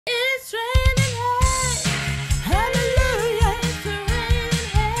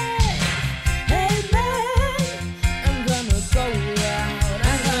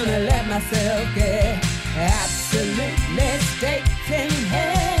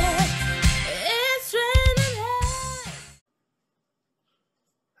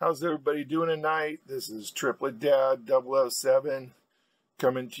How's everybody doing tonight? This is Triplet Dad 007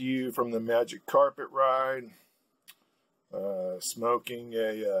 coming to you from the Magic Carpet Ride, smoking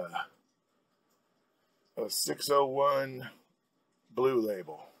a 601 Blue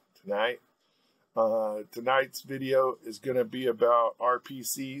Label tonight. Tonight's video is going to be about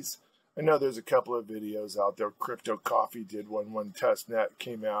RPCs. I know there's a couple of videos out there. Crypto Coffee did one testnet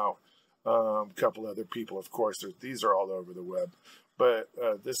came out. A couple other people, of course, these are all over the web. But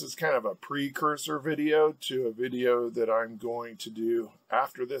this is kind of a precursor video to a video that I'm going to do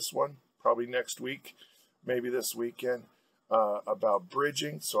after this one, probably next week, maybe this weekend, about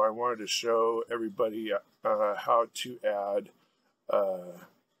bridging. So I wanted to show everybody how to add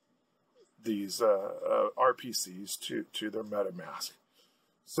these RPCs to their MetaMask.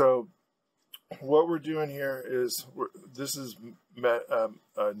 So what we're doing here is, this is a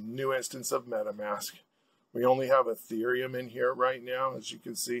new instance of MetaMask. We only have Ethereum in here right now, as you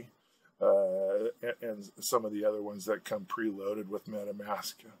can see, and some of the other ones that come preloaded with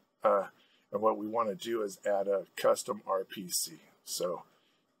MetaMask. And what we want to do is add a custom RPC. So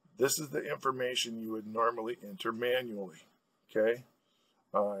this is the information you would normally enter manually, okay?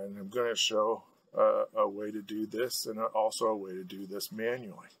 And I'm going to show a way to do this, and also a way to do this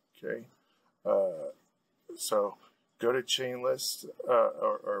manually, okay? So go to ChainList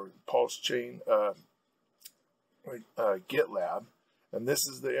or PulseChain GitLab, and this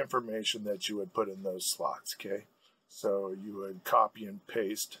is the information that you would put in those slots, okay? So you would copy and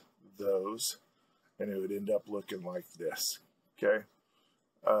paste those, and it would end up looking like this, okay?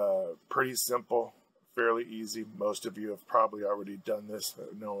 Pretty simple, fairly easy. Most of you have probably already done this.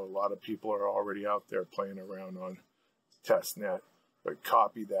 I know a lot of people are already out there playing around on testnet, but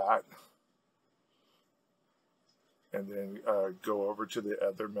copy that, and then go over to the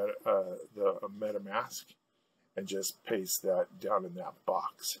other MetaMask and just paste that down in that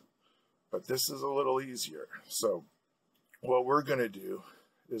box. But this is a little easier. So what we're going to do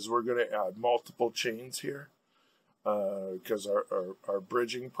is we're going to add multiple chains here, because our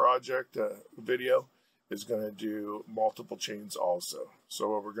bridging project video is going to do multiple chains also. So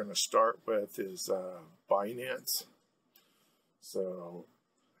what we're going to start with is Binance. So,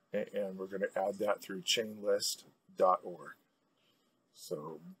 and we're going to add that through ChainList.org.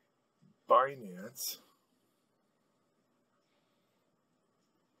 So Binance.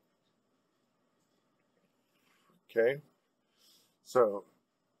 Okay, so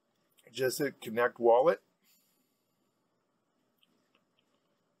just hit connect wallet.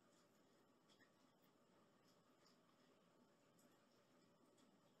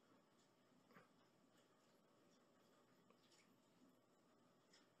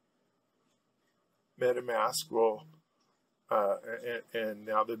 MetaMask will, and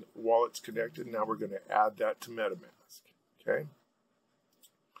now the wallet's connected. Now we're going to add that to MetaMask. Okay,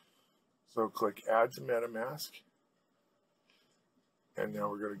 so click add to MetaMask. And now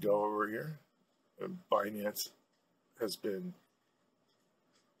we're going to go over here, and Binance has been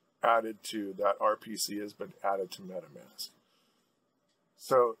added to, that RPC has been added to MetaMask.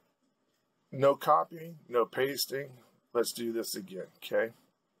 So no copying, no pasting. Let's do this again, okay?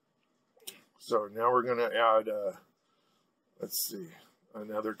 So now we're going to add, let's see,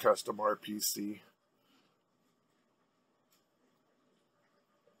 another custom RPC.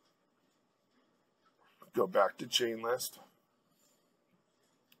 Go back to ChainList.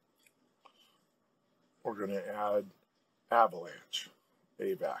 We're going to add Avalanche,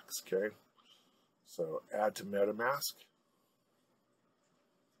 AVAX, okay? So add to MetaMask.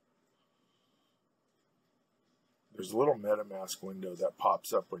 There's a little MetaMask window that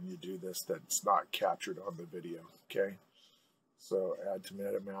pops up when you do this that's not captured on the video, okay? So add to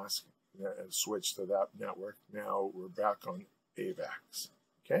MetaMask and switch to that network. Now we're back on AVAX,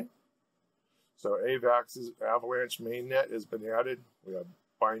 okay? So AVAX's Avalanche mainnet has been added. We have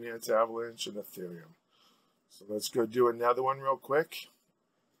Binance, Avalanche, and Ethereum. So let's go do another one real quick.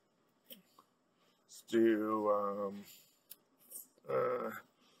 Let's do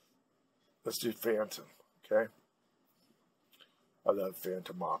Fantom, okay? I love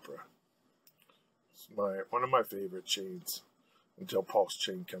Fantom Opera. It's one of my favorite chains until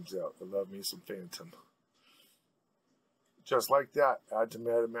PulseChain comes out. I love me some Fantom. Just like that, add to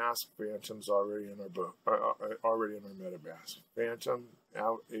MetaMask. Fantom's already in our book, already in our MetaMask. Fantom,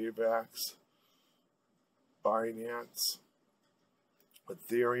 AVAX, Binance,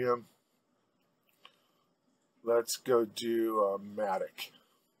 Ethereum. Let's go do Matic.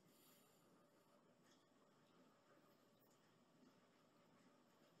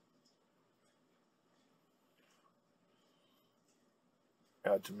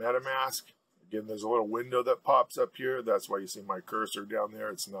 Add to MetaMask. Again, there's a little window that pops up here. That's why you see my cursor down there.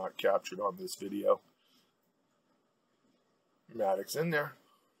 It's not captured on this video. Matic's in there.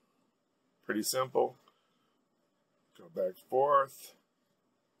 Pretty simple. Go back and forth.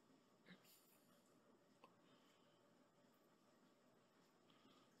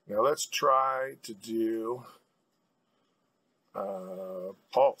 Now let's try to do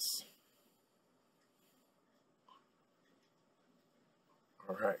Pulse.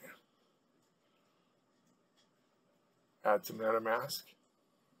 All right. Add to MetaMask.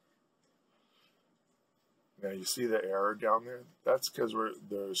 Now you see the error down there? That's because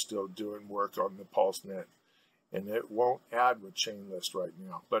they're still doing work on the PulseNet, and it won't add with ChainList right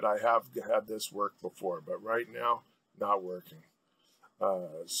now. But I have had this work before, but right now, not working.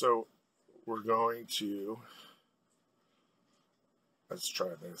 So we're going to, let's try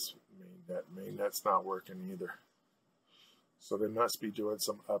this mainnet. Mainnet's not working either. So they must be doing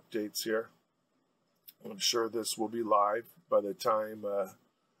some updates here. I'm sure this will be live by the time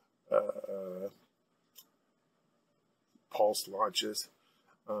Pulse launches.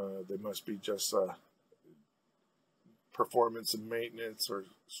 They must be just performance and maintenance or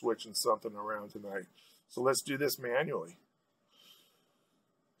switching something around tonight. So let's do this manually.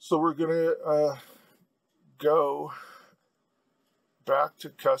 So we're going to go back to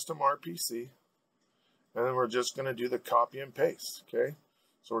custom RPC, and then we're just going to do the copy and paste, okay?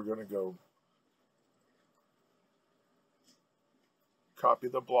 So we're going to go copy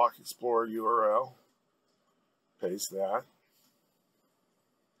the Block Explorer URL, paste that,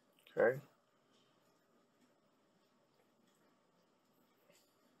 okay?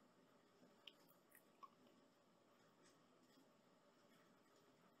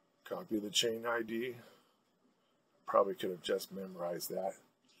 Copy the chain ID. Probably could have just memorized that.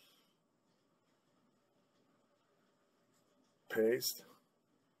 Paste.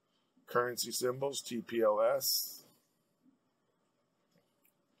 Currency symbols, TPLS.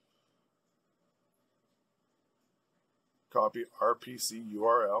 Copy RPC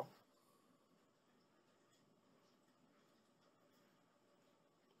URL.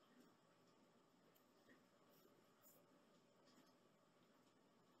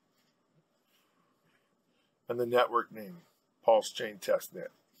 And the network name, PulseChain Testnet.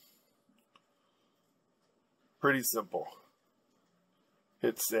 Pretty simple.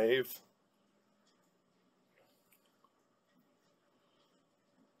 Hit save.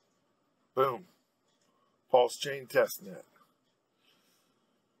 Boom. PulseChain Testnet.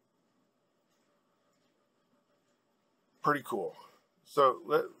 Pretty cool.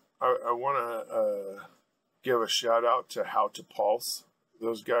 So I want to give a shout out to How to Pulse.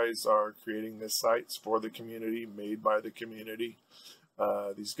 Those guys are creating this sites for the community, made by the community.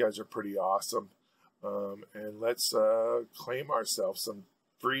 These guys are pretty awesome. And let's claim ourselves some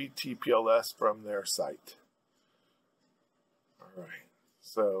free TPLS from their site. All right.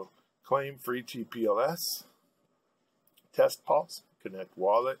 So claim free TPLS. Test Pulse. Connect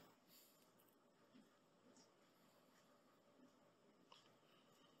wallet.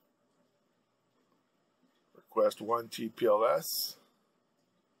 Request 1 TPLS.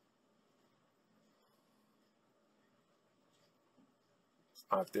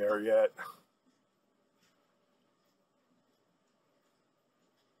 Not there yet.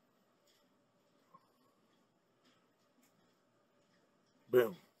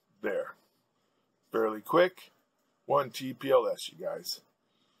 Boom. There. Fairly quick. 1 TPLS, you guys.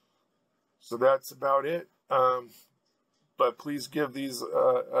 So that's about it. But please give these,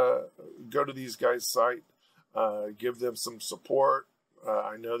 go to these guys' site. Give them some support.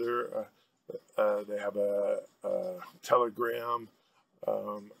 I know they have a Telegram.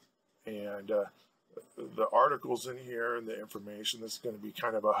 And the articles in here and the information, this is going to be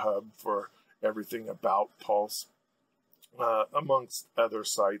kind of a hub for everything about Pulse, amongst other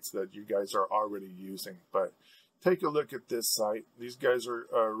sites that you guys are already using. But take a look at this site. These guys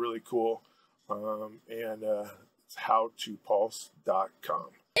are really cool. And it's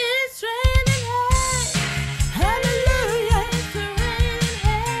howtopulse.com. It's raining hard. Hallelujah, it's raining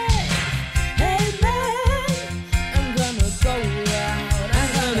hard. Amen. I'm gonna go out. I'm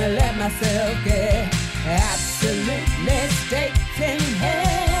gonna let myself get out.